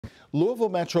Louisville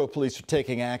Metro Police are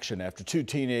taking action after two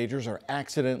teenagers are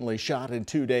accidentally shot in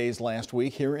 2 days last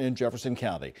week here in Jefferson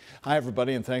County. Hi,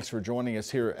 everybody, and thanks for joining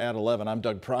us here at 11. I'm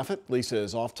Doug Proffitt. Lisa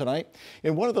is off tonight.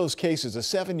 In one of those cases, a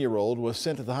 7-year-old was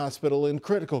sent to the hospital in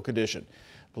critical condition.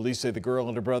 Police say the girl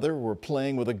and her brother were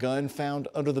playing with a gun found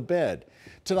under the bed.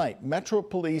 Tonight, Metro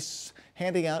Police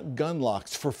handing out gun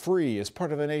locks for free as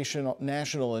part of a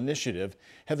national initiative.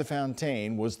 Heather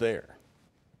Fontaine was there.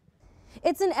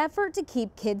 It's an effort to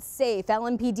keep kids safe.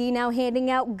 LMPD now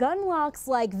handing out gun locks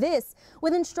like this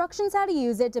with instructions how to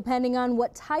use it depending on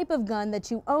what type of gun that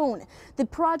you own. The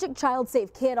Project Child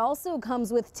Safe kit also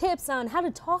comes with tips on how to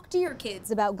talk to your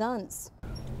kids about guns.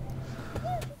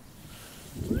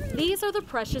 These are the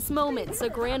precious moments a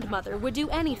grandmother would do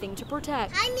anything to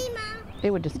protect. Hi, Mima.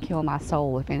 It would just kill my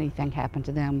soul if anything happened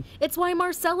to them. It's why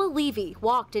Marcella Levy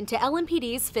walked into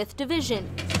LMPD's 5th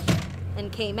Division and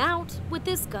came out with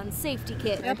this gun safety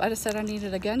kit. Yep, I just said I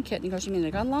needed a gun kit, and he goes, "You mean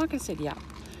a gun lock?" I said, "Yeah."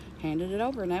 Handed it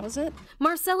over, and that was it.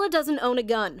 Marcella doesn't own a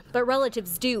gun, but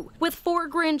relatives do. With 4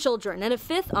 grandchildren and a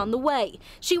 5th on the way,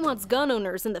 she wants gun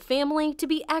owners in the family to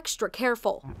be extra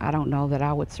careful. I don't know that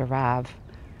I would survive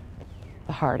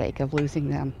the heartache of losing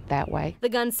them that way. The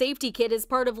gun safety kit is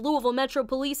part of Louisville Metro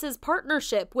Police's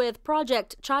partnership with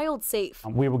Project Child Safe.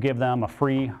 We will give them a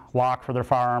free lock for their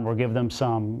firearm. We'll give them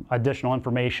some additional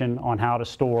information on how to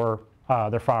store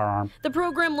their firearm. The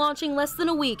program launching less than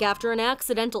a week after an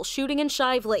accidental shooting in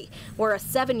Shively, where a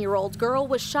 7-year-old girl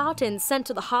was shot and sent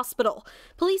to the hospital.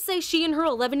 Police say she and her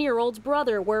 11-year-old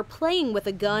brother were playing with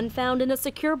a gun found in a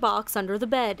secure box under the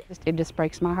bed. It just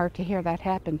breaks my heart to hear that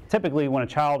happen. Typically, when a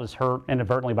child is hurt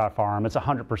inadvertently by a firearm, it's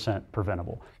 100%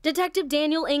 preventable. Detective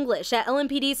Daniel English at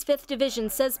LMPD's 5th Division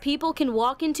says people can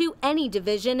walk into any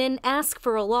division and ask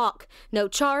for a lock. No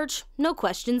charge, no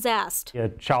questions asked. A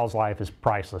child's life is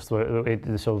priceless.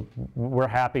 So we're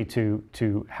happy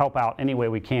to help out any way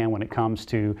we can when it comes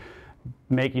to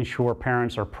making sure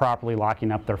parents are properly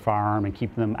locking up their firearm and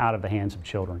keeping them out of the hands of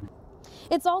children.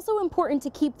 It's also important to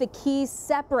keep the keys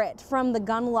separate from the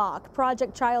gun lock.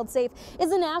 Project Child Safe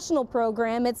is a national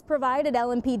program. It's provided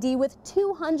LMPD with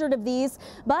 200 of these,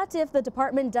 but if the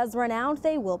department does run out,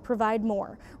 they will provide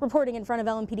more. Reporting in front of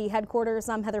LMPD headquarters,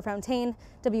 I'm Heather Fontaine,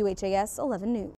 WHAS 11 News.